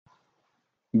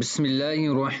بسم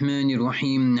الله الرحمن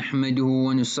الرحيم نحمده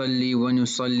ونصلي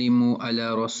ونسلم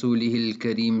على رسوله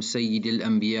الكريم سيد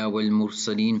الأنبياء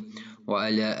والمرسلين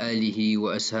وعلى آله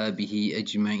وأصحابه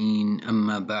أجمعين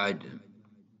أما بعد.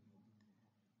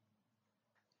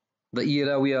 The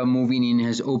era we are moving in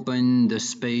has opened the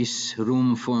space,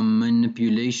 room for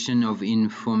manipulation of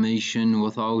information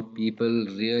without people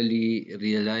really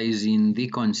realizing the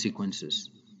consequences.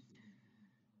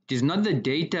 It is not the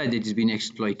data that is being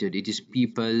exploited, it is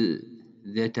people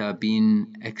that are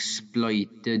being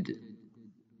exploited.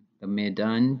 The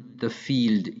Maidan, the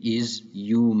field, is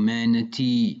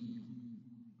humanity.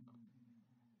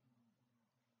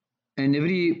 And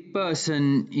every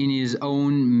person in his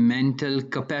own mental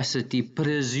capacity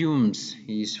presumes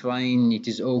he is fine, it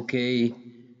is okay,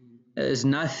 there's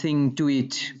nothing to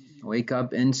it. Wake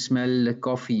up and smell the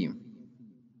coffee.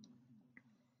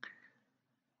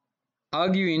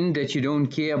 Arguing that you don't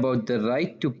care about the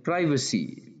right to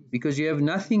privacy because you have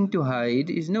nothing to hide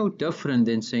is no different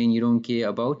than saying you don't care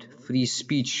about free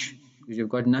speech because you've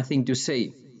got nothing to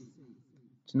say.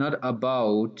 It's not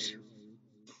about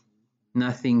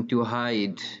nothing to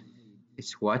hide,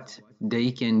 it's what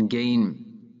they can gain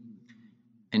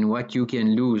and what you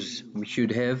can lose. We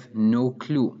should have no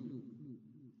clue.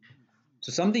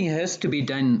 So something has to be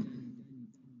done.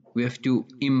 We have to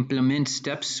implement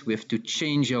steps, we have to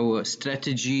change our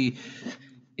strategy.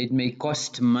 It may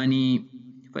cost money.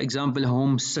 For example,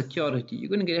 home security. You're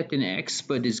going to get an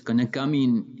expert is going to come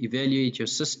in, evaluate your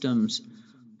systems,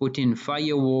 put in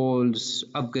firewalls,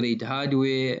 upgrade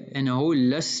hardware, and a whole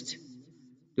list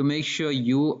to make sure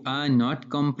you are not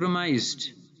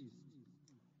compromised.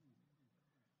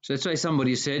 So that's why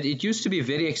somebody said it used to be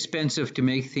very expensive to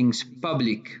make things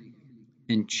public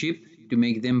and cheap to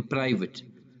make them private.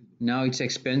 Now it's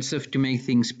expensive to make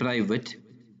things private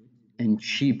and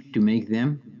cheap to make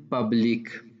them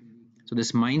public. So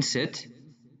this mindset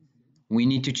we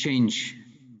need to change.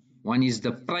 One is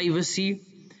the privacy,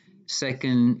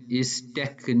 second is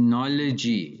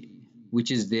technology,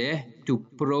 which is there to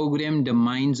program the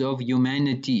minds of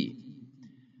humanity.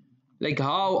 Like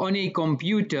how on a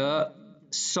computer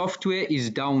software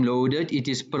is downloaded, it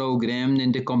is programmed,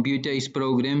 and the computer is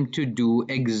programmed to do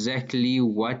exactly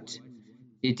what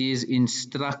it is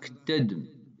instructed.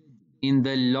 In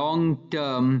the long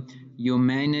term,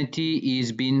 humanity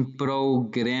is being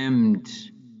programmed.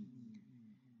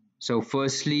 So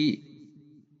firstly,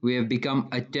 we have become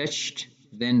attached,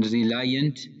 then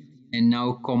reliant, and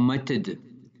now committed.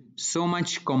 So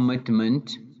much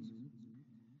commitment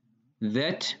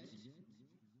that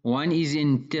one is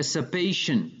in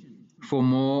anticipation for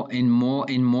more and more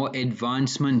and more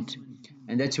advancement.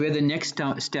 And that's where the next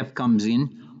step comes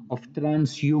in, of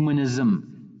transhumanism.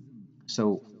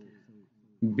 So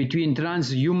between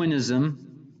transhumanism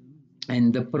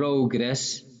and the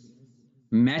progress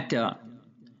matter,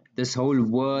 this whole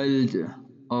world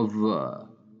of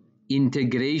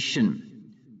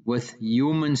integration with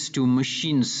humans to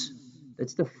machines,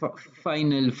 that's the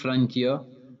final frontier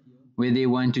where they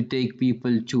want to take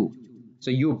people to. So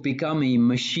you become a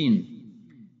machine,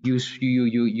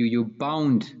 you're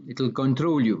bound, it'll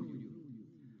control you.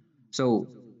 So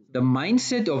the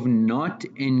mindset of not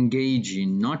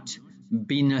engaging, not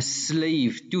being a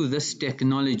slave to this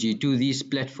technology, to these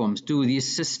platforms, to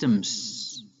these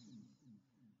systems.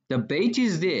 The bait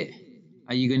is there.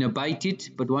 Are you going to bite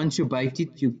it? But once you bite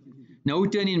it, you no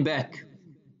turning back.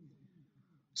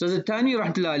 So the Thanwi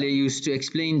Rahmatullah used to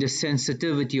explain the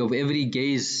sensitivity of every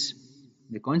gaze,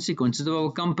 the consequences of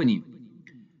our company.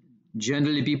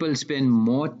 Generally, people spend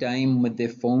more time with their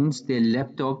phones, their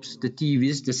laptops, the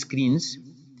TVs, the screens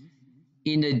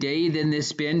in a day than they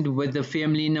spend with the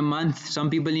family in a month,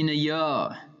 some people in a year.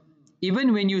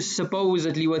 Even when you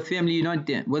supposedly with family, you're not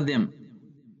there with them.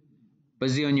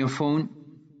 Busy on your phone,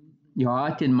 your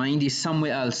heart and mind is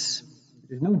somewhere else.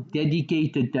 There's no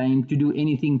dedicated time to do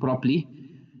anything properly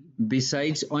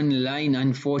besides online,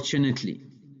 unfortunately.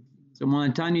 So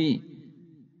Thanwi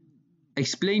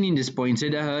explaining this point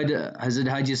said, I heard Hazrat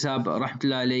Haji Sahab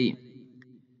Rahmatullah alayhi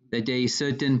that a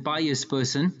certain pious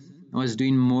person was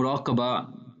doing muraqabah,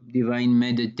 divine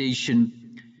meditation,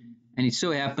 and it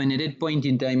so happened at that point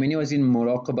in time when he was in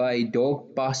muraqabah, a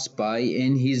dog passed by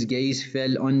and his gaze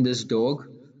fell on this dog.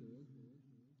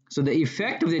 So the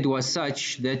effect of it was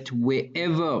such that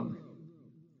wherever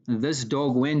this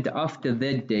dog went after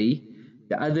that day,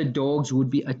 the other dogs would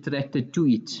be attracted to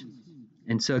it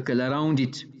and circle around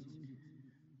it.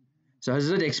 So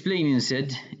Hazrat explained and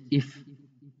said,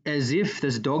 as if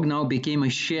this dog now became a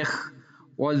sheikh,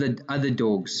 all the other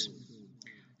dogs.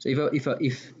 So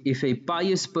if a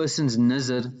pious person's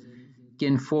nazar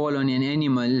can fall on an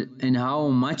animal and how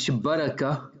much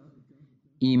barakah.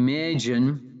 Imagine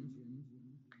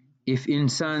if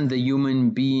insan, the human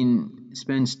being,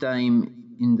 spends time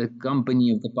in the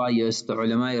company of the pious, the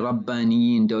ulama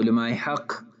rabbaniyin, the ulama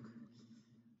haq,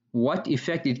 what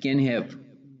effect it can have.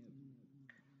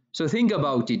 So think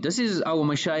about it. This is our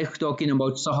mashayikh talking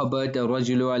about sahabat,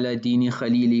 rajulu ala dini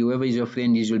khalili, whoever is your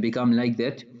friend is will become like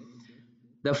that.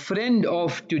 The friend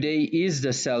of today is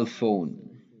the cell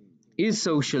phone, is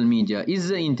social media, is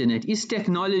the internet, is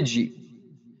technology.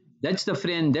 That's the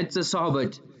friend, that's the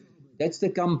sahabat, that's the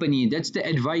company, that's the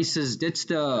advices, that's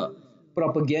the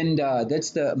propaganda,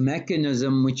 that's the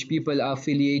mechanism which people are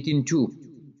affiliating to.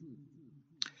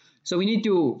 So we need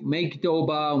to make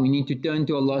tawbah, we need to turn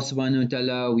to Allah subhanahu wa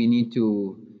ta'ala, we need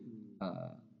to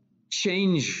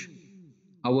change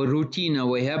our routine,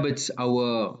 our habits,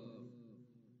 our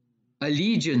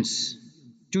allegiance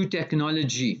to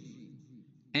technology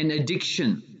and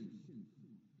addiction.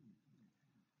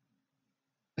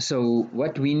 So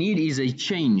what we need is a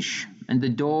change, and the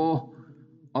door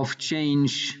of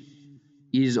change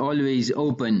is always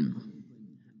open.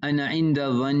 أنا عند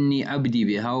ظن عبدي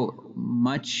بي. How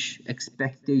much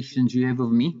expectations you have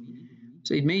of me?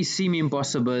 So it may seem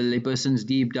impossible. A person's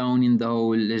deep down in the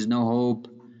hole, there's no hope,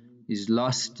 he's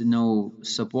lost, no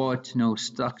support, no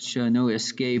structure, no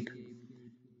escape,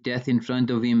 death in front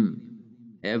of him.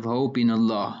 Have hope in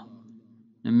Allah.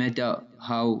 No matter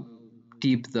how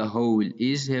deep the hole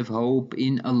is, have hope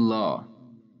in Allah.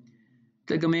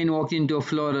 Like a man walked into a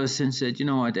florist and said, you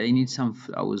know what, I need some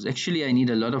flowers. Actually, I need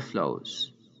a lot of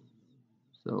flowers.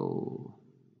 So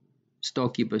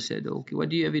storekeeper said, okay, what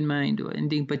do you have in mind, or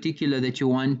anything particular that you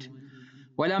want?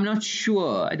 Well, I'm not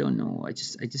sure, I don't know, I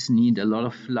just need a lot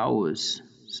of flowers.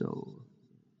 So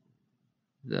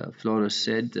the florist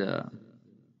said,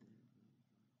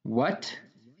 what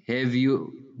have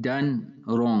you done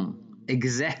wrong?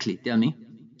 Exactly, tell me,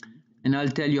 and I'll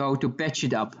tell you how to patch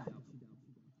it up.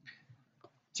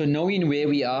 So knowing where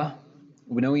we are,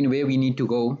 knowing where we need to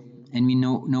go, and we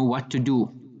know what to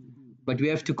do, but we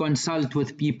have to consult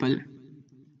with people,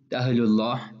 the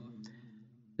Ahlullah,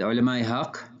 the ulama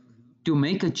haq, to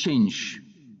make a change.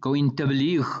 Go in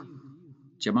tabligh.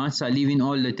 Jamaats are leaving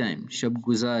all the time. Shab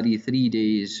Guzari, 3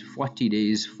 days, 40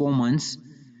 days, 4 months.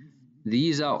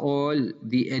 These are all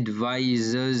the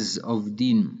advisors of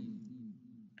deen.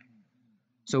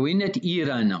 So we're in that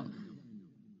era now.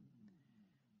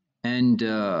 And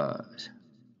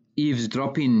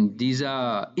eavesdropping, these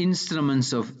are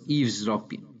instruments of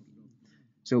eavesdropping.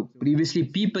 So previously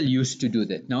people used to do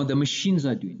that. Now the machines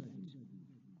are doing that.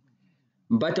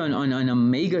 But on a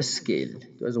mega scale,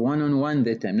 it was 1-on-1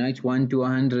 that time. Now it's 1 to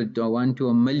 100 or 1 to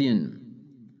 1,000,000.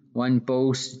 One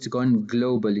post, it's gone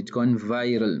global, it's gone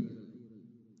viral.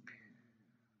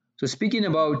 So speaking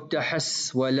about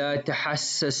wala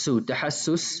tahassasu,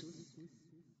 tahassus,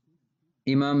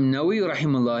 Imam Nawawi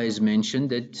Rahimahullah has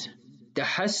mentioned that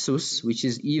Tahassus, which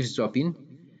is eavesdropping,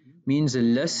 means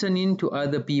listening to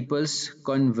other people's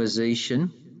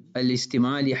conversation,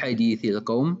 al-istima' li hadith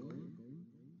al-qawm,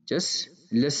 just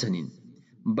listening.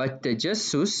 But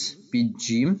Tajassus,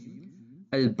 bijim,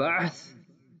 al-ba'th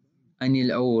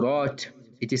anil awrat,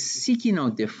 it is seeking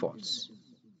out their faults.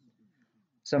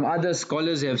 Some other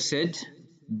scholars have said,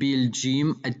 bil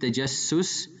jim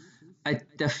at-tajassus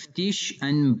at-taftish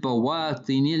an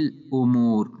bawatin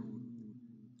al-umur.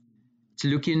 It's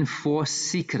looking for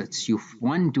secrets. You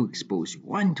want to expose, you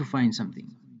want to find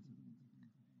something.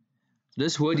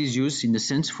 This word is used in the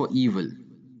sense for evil.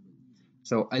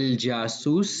 So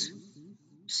al-jasus,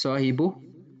 sahibu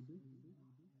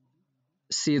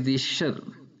sirri shar,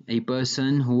 a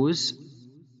person who's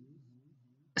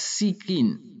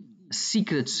seeking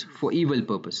secrets for evil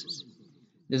purposes.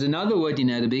 There's another word in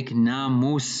Arabic,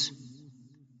 namus,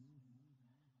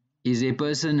 is a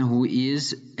person who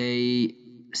is a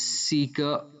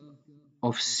seeker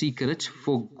of secrets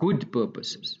for good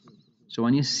purposes. So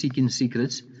one is seeking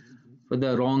secrets for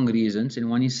the wrong reasons, and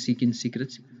one is seeking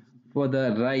secrets for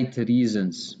the right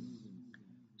reasons.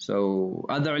 So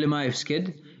other ulama have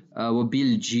said,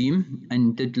 وَبِالْجِيمِ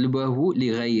أَن تَطْلُبَهُ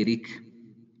لِغَيْرِكَ.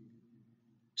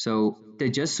 So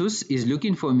tajassus is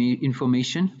looking for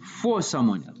information for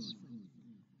someone else.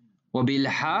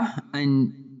 وَبِالْحَا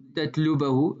أَن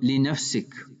تَطْلُبَهُ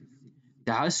لِنَفْسِكَ.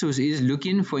 Tahassus is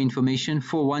looking for information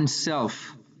for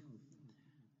oneself.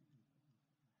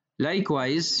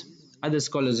 Likewise, other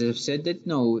scholars have said that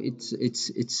no,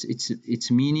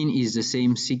 its meaning is the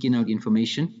same, seeking out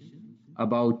information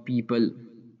about people.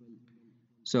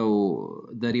 So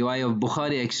the riwayah of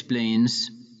Bukhari explains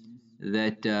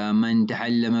that من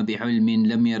تحلم بحلم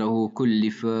لم يره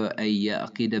كلف أن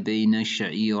يعقد بين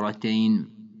الشعيرتين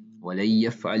ولن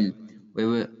يفعل.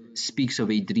 Whoever speaks of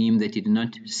a dream that he did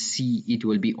not see, it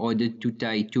will be ordered to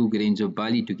tie 2 grains of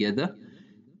barley together,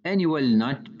 and he will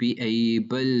not be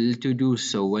able to do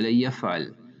so. ولن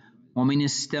يفعل. ومن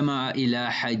استمع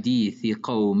إلى حديث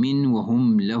قوم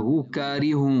وهم له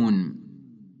كارهون.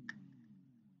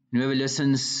 Whoever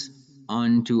listens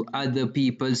on to other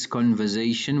people's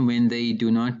conversation when they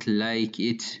do not like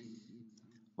it,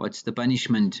 what's the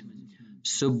punishment?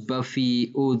 صب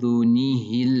في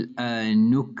أذنه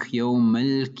الآنك يوم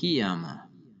القيامة.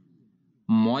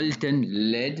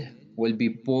 Molten lead will be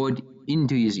poured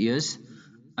into his ears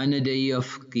on the day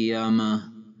of Qiyamah.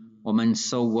 وَمَنْ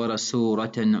صَوَّرَ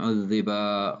صُورَةً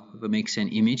عُذِّبًا. Whoever makes an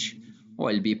image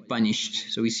will be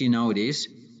punished. So we see nowadays,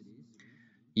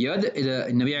 here the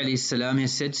Nabi alayhi salam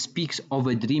has said, speaks of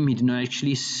a dream he did not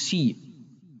actually see.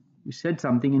 He said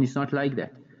something and it's not like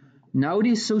that.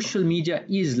 Nowadays social media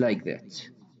is like that,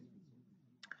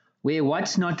 where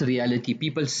what's not reality,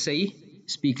 people say,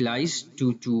 speak lies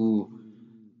to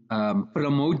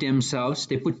promote themselves.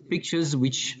 They put pictures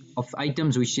of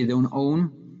items which they don't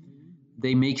own.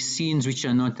 They make scenes which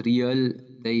are not real.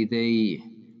 They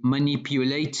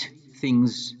manipulate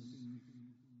things.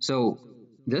 So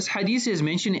this hadith has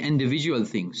mentioned individual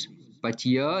things, but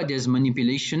here there's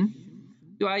manipulation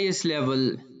to highest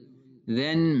level.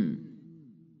 Then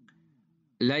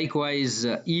likewise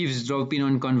eavesdropping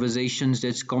on conversations,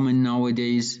 that's common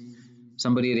nowadays.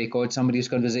 Somebody records somebody's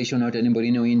conversation without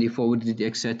anybody knowing, they forwarded it,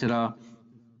 etc.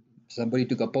 Somebody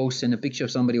took a post and a picture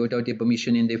of somebody without their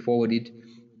permission and they forwarded it.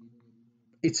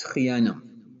 It's khiyana.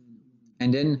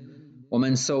 And then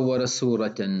وَمَنْ صَوَّرَ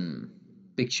صُورَةً,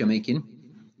 picture making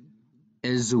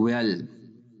as well.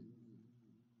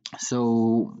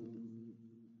 So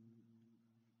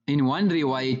in one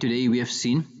riwayah today we have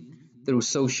seen through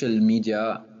social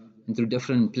media and through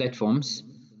different platforms,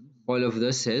 all of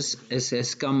this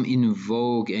has come in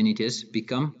vogue and it has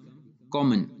become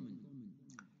common.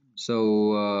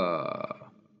 So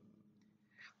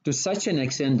to such an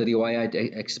extent, the riwayat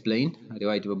explained,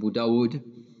 riwayat of Abu Dawood,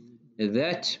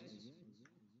 that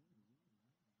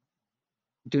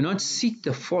do not seek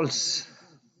the faults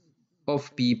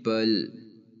of people.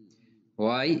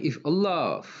 Why? If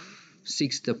Allah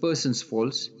seeks the person's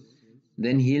faults,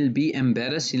 then he'll be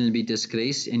embarrassed, he'll be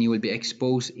disgraced, and he will be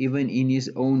exposed even in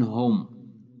his own home.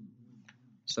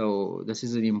 So this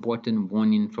is an important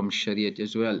warning from Shariat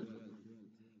as well.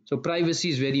 So privacy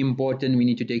is very important. We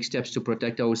need to take steps to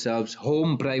protect ourselves.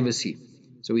 Home privacy.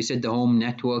 So we said the home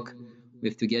network, we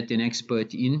have to get an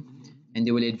expert in, and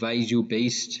they will advise you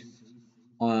based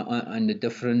on the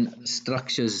different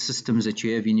structures, systems that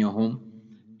you have in your home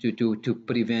to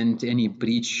prevent any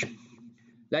breach.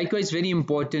 Likewise, very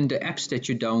important, the apps that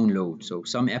you download. So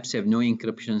some apps have no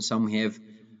encryption, some have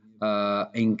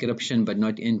encryption but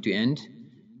not end-to-end,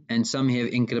 and some have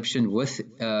encryption with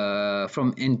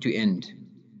from end-to-end.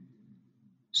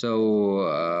 So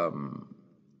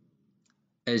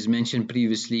as mentioned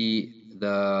previously,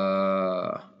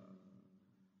 the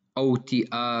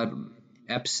OTR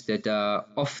apps that are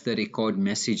off-the-record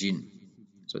messaging.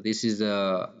 So this is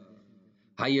a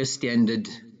higher standard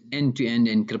end-to-end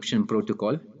encryption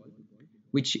protocol,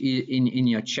 which in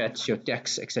your chats, your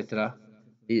texts, etc.,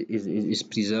 is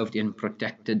preserved and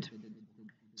protected.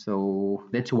 So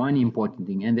that's one important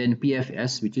thing. And then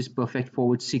PFS, which is perfect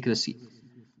forward secrecy.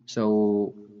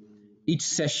 So each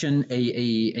session,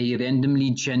 a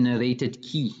randomly generated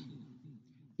key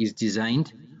is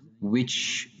designed,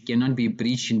 which cannot be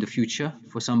breached in the future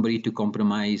for somebody to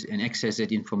compromise and access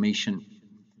that information.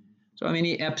 So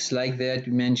many apps like that.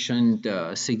 We mentioned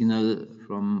Signal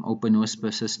from Open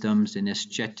Whisper Systems, and there's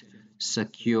Chat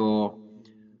Secure,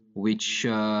 which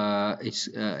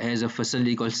has a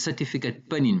facility called certificate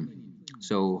pinning.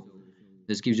 So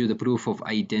this gives you the proof of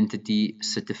identity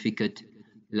certificate.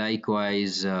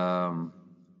 Likewise,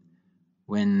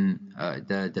 when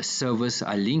the servers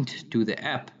are linked to the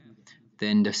app,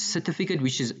 then the certificate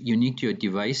which is unique to your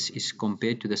device is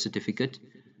compared to the certificate,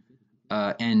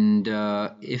 and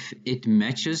if it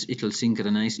matches, it will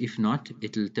synchronize. If not,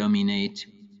 it will terminate.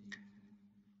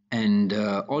 And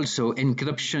also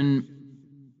encryption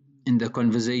in the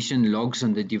conversation logs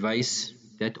on the device.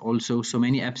 That also, so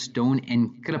many apps don't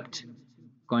encrypt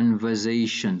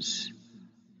conversations.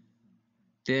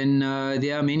 Then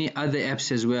there are many other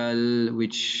apps as well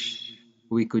which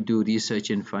we could do research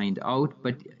and find out,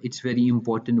 but it's very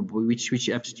important which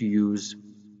apps to use.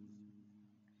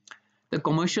 The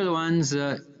commercial ones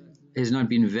has not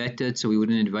been vetted, so we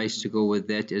wouldn't advise to go with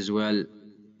that as well.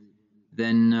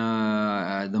 Then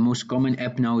the most common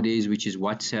app nowadays, which is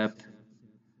WhatsApp.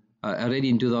 Already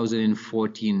in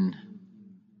 2014,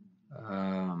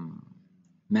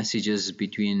 messages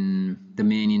between the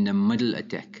man in the middle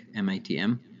attack,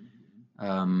 MITM,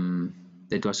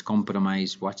 that was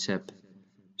compromised, WhatsApp.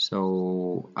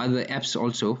 So other apps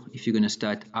also, if you're going to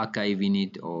start archiving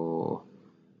it or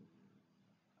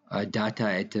data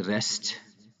at rest,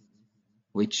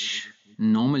 which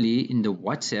normally in the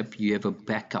WhatsApp you have a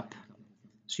backup.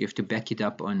 So you have to back it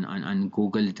up on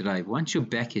Google Drive. Once you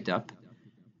back it up,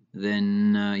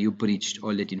 then you breached.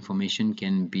 All that information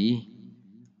can be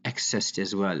accessed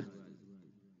as well.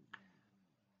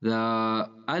 The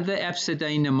other apps that are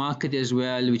in the market as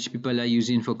well, which people are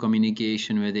using for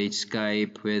communication, whether it's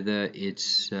Skype, whether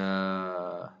it's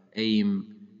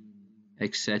AIM,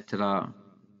 etc.,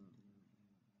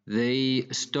 they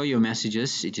store your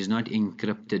messages. It is not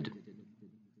encrypted,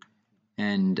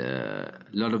 and a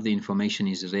lot of the information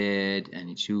is read and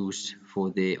it's used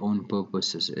for their own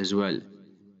purposes as well.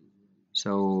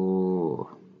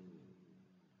 So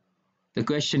the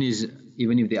question is,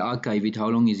 even if they archive it, how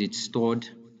long is it stored?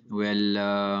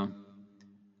 Well,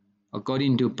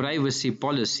 according to privacy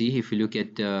policy, if you look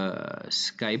at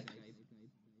Skype,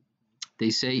 they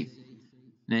say,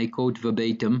 and I quote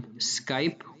verbatim,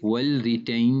 Skype will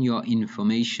retain your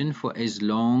information for as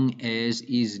long as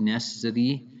is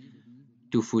necessary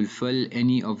to fulfill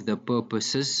any of the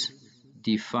purposes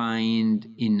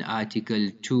defined in Article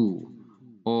 2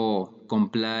 or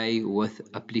comply with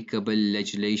applicable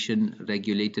legislation,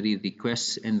 regulatory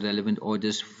requests and relevant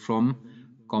orders from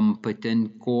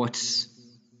competent courts.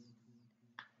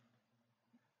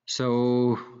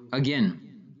 So again,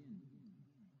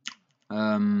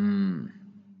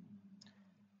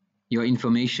 your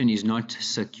information is not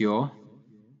secure,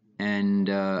 and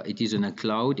it is on a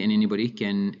cloud and anybody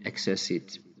can access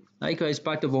it. Likewise,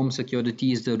 part of home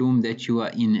security is the room that you are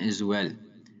in as well.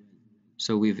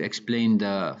 So we've explained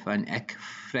the Van Eck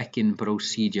fracking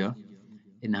procedure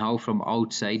and how from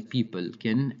outside people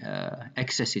can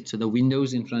access it. So the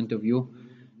windows in front of you,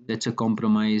 that's a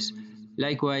compromise.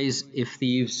 Likewise, if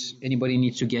thieves, anybody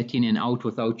needs to get in and out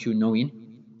without you knowing,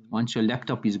 once your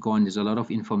laptop is gone, there's a lot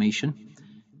of information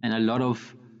and a lot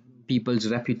of people's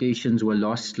reputations were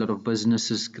lost, a lot of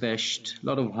businesses crashed, a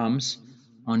lot of harms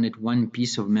on that one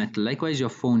piece of metal. Likewise, your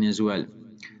phone as well.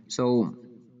 So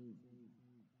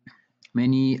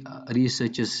many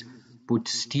researchers put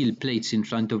steel plates in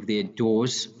front of their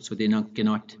doors so they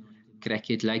cannot crack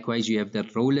it. Likewise, you have the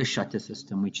roller shutter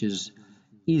system, which is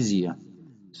easier.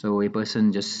 So a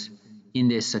person just in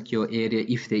their secure area,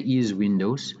 if there is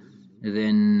windows,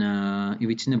 then if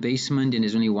it's in a basement and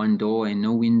there's only one door and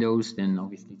no windows, then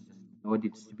obviously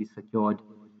it's to be secured.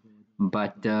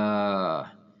 But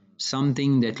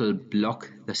something that will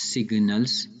block the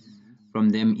signals from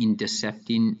them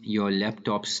intercepting your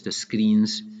laptops, the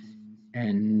screens,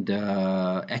 and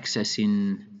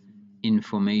accessing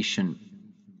information.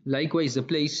 Likewise, the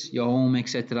place, your home,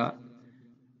 etc.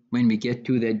 When we get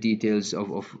to the details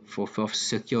of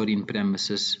securing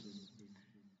premises.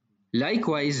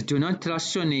 Likewise, do not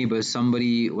trust your neighbors.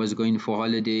 Somebody was going for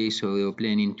holiday, so they were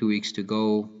planning 2 weeks to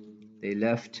go. They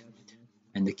left,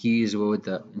 and the keys were with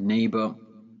the neighbor.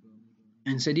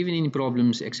 And said, even any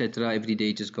problems, etc., every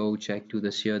day just go check to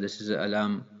this here. This is an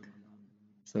alarm.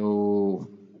 So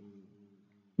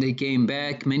they came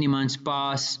back. Many months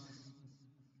passed.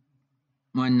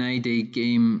 One night they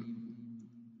came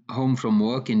home from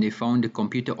work and they found the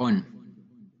computer on.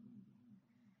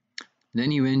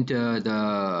 Then he went,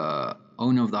 the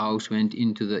owner of the house went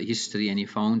into the history and he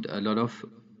found a lot of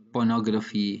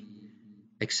pornography,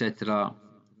 etc.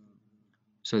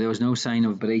 So there was no sign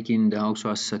of break-in, the house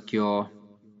was secure,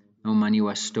 no money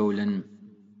was stolen.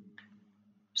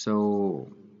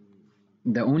 So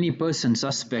the only person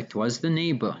suspect was the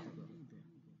neighbor.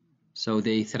 So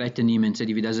they threatened him and said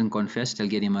if he doesn't confess, they'll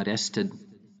get him arrested.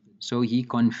 So he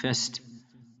confessed.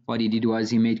 What he did was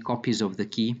he made copies of the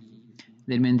key.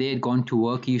 Then when they had gone to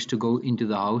work, he used to go into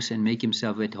the house and make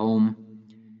himself at home.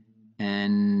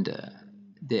 And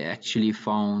they actually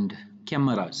found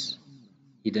cameras,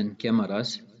 hidden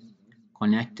cameras,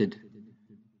 connected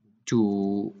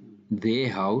to their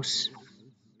house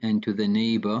and to the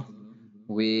neighbor,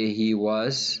 where he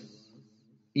was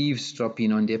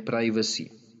eavesdropping on their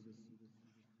privacy.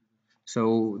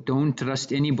 So don't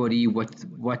trust anybody with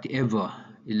whatever,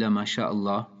 illa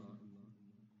masha'Allah.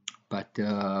 But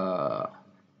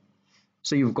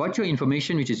so you've got your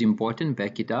information, which is important,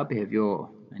 back it up, have your,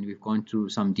 and we've gone through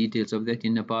some details of that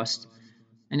in the past.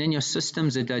 And then your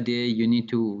systems that are there, you need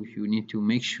to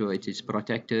make sure it is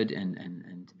protected,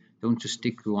 and don't just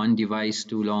stick to one device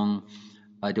too long.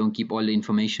 Don't keep all the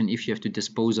information. If you have to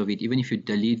dispose of it, even if you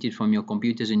delete it from your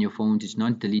computers and your phones, it's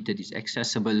not deleted, it's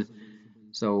accessible.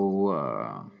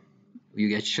 So you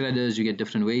get shredders, you get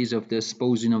different ways of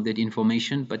disposing of that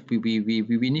information, but we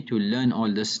need to learn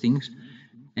all these things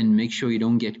and make sure you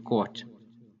don't get caught.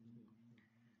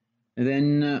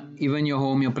 Then even your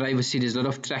home, your privacy, there's a lot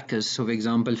of trackers. So for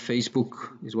example, Facebook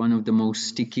is one of the most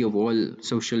sticky of all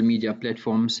social media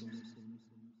platforms.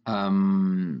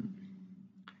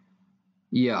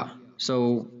 Yeah,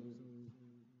 so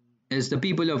as the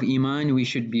people of Iman, we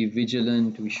should be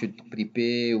vigilant, we should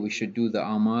prepare, we should do the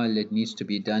amal that needs to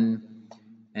be done,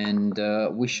 and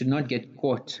we should not get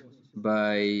caught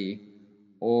by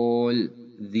all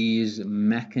these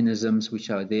mechanisms which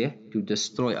are there to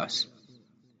destroy us.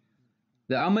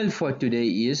 The amal for today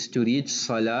is to read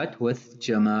Salat with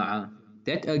Jama'ah.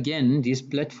 That again, these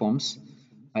platforms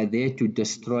are there to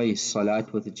destroy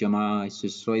Salat with Jama'ah, to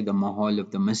destroy the mahal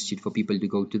of the masjid, for people to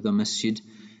go to the masjid.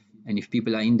 And if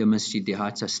people are in the masjid, their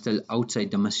hearts are still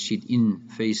outside the masjid, in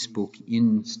Facebook,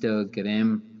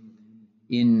 Instagram,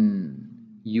 in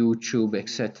YouTube,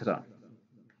 etc.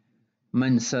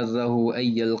 Man sarrahu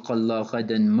ay yalqa Allah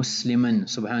ghadan musliman,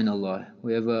 subhanallah,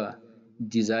 whoever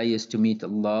desires to meet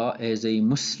Allah as a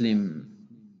Muslim,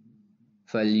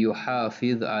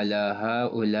 فَلْيُحَافِظْ عَلَى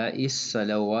هَؤُلَاءِ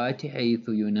الصَّلَوَاتِ حَيْثُ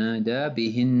يُنَادَى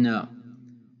بِهِنَّ.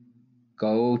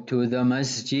 Go to the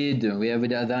masjid, wherever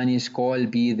the adhan is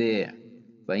called, be there.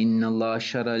 فَإِنَّ اللَّهَ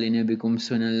شَرَى لِنَبِكُمْ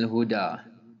سُنَنَ الْهُدَى.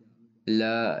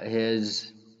 Allah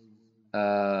has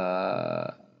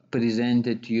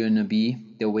presented to your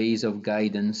Nabi the ways of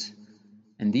guidance,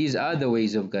 and these are the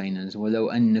ways of guidance.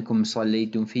 وَلَوْ أَنَّكُمْ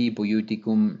صَلَّيْتُمْ فِي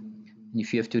بُيُوتِكُمْ.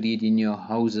 If you have to read in your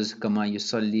houses, كَمَا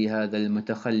يُصَلِّي هَذَا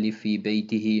الْمُتَخَلِّفِ فِي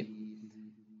بَيْتِهِ.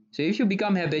 So if you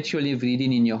become habitual of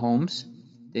reading in your homes,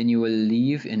 then you will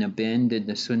leave and abandon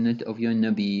the sunnah of your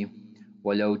Nabi.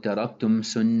 وَلَوْ تَرَكْتُمْ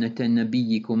سُنَّةَ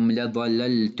نَبِيِّكُمْ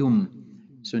لَضَلَّلْتُمْ.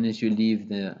 As soon as you leave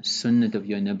the sunnah of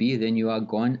your Nabi, then you are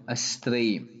gone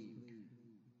astray.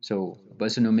 So a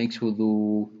person who makes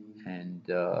wudu and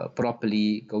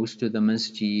properly goes to the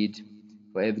masjid,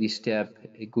 for every step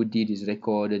a good deed is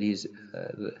recorded, his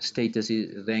status,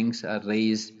 his ranks are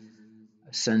raised,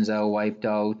 sins are wiped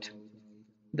out.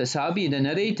 The Sahabi, the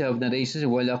narrator of narrations,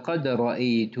 وَلَقَدْ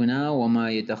رَأَيْتُنَا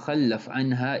وَمَا يَتَخَلَّفْ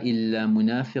عَنْهَا إِلَّا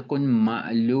مُنَافِقٌ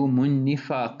مَعْلُومٌ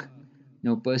نِفَاقٌ.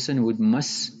 No person would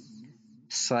miss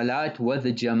Salat with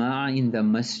Jama'ah in the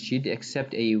masjid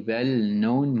except a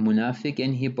well-known munafiq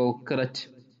and hypocrite.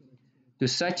 To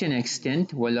such an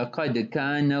extent, وَلَقَدْ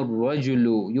كَانَ الرَّجُلُ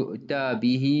يُؤْتَى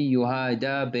بِهِ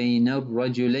يُهَادَى بَيْنَ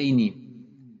الرَّجُلَيْنِ.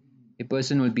 A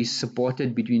person will be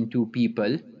supported between two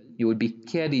people. He would be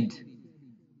carried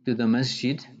to the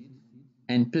masjid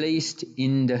and placed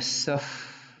in the saf,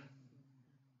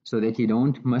 so that you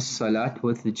don't miss salat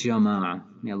with Jama'ah.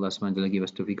 May Allah subhanahu wa ta'ala give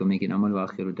us tawfiq of making amal. Wa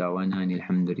akhiru da'wana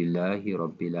alhamdulillahi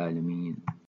rabbil alameen.